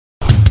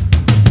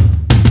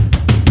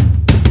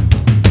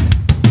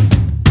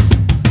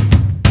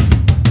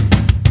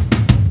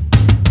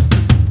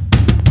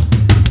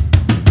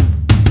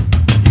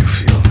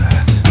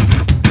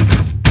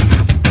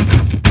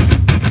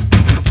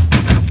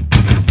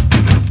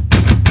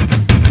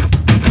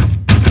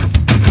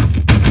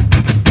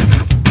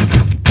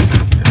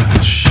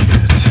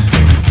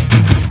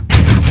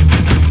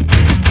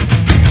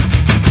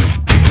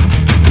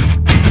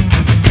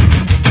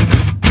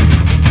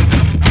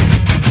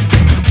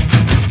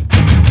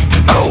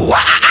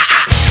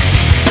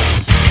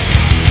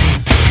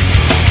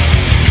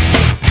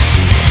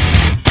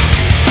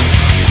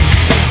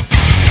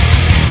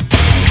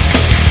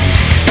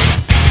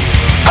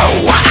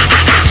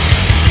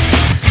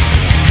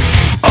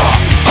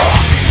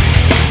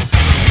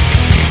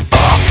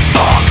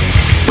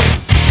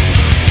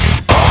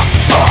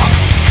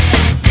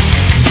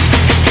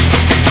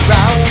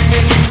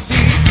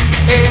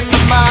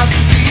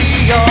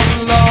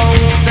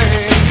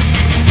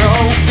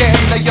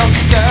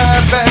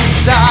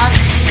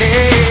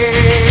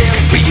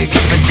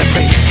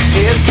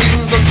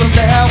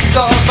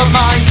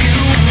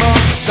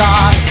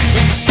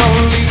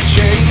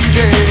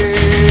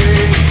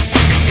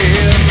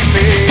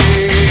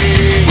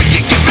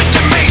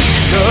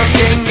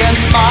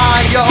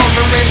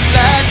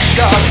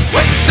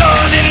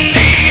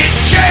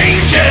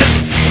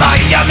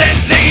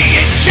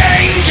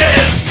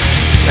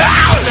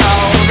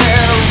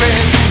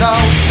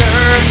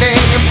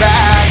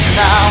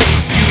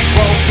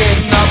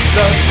fucking up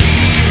the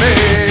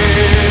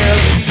demon.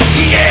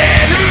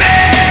 Enemy,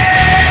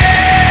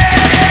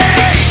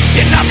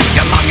 get up,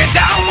 come on, get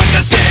down with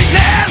the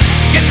sickness.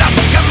 Get up,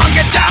 come on,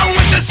 get down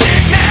with the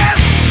sickness.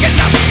 Get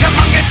up, come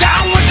on, get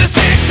down with the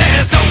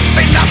sickness.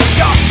 Open up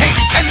your hate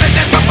and let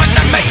it run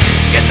to me.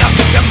 Get up,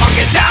 come on,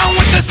 get down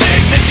with the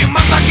sickness. You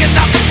mother, get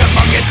up, come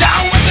on, get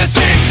down with the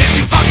sickness.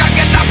 You fucker,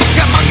 get up,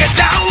 come on, get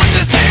down with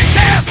the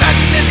sickness. And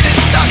this is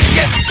the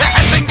gift that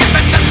has been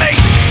given to me.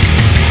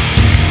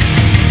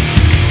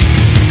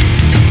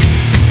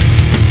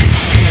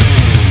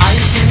 I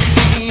can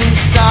see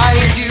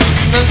inside you,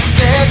 the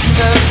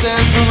sickness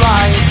is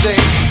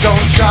rising.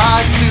 Don't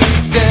try to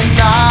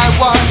deny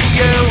what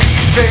you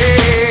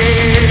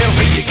feel.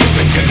 Will you give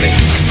it to me?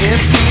 It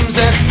seems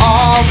that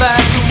all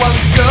that was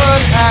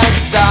good has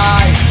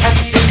died and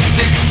is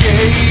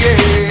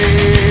decaying.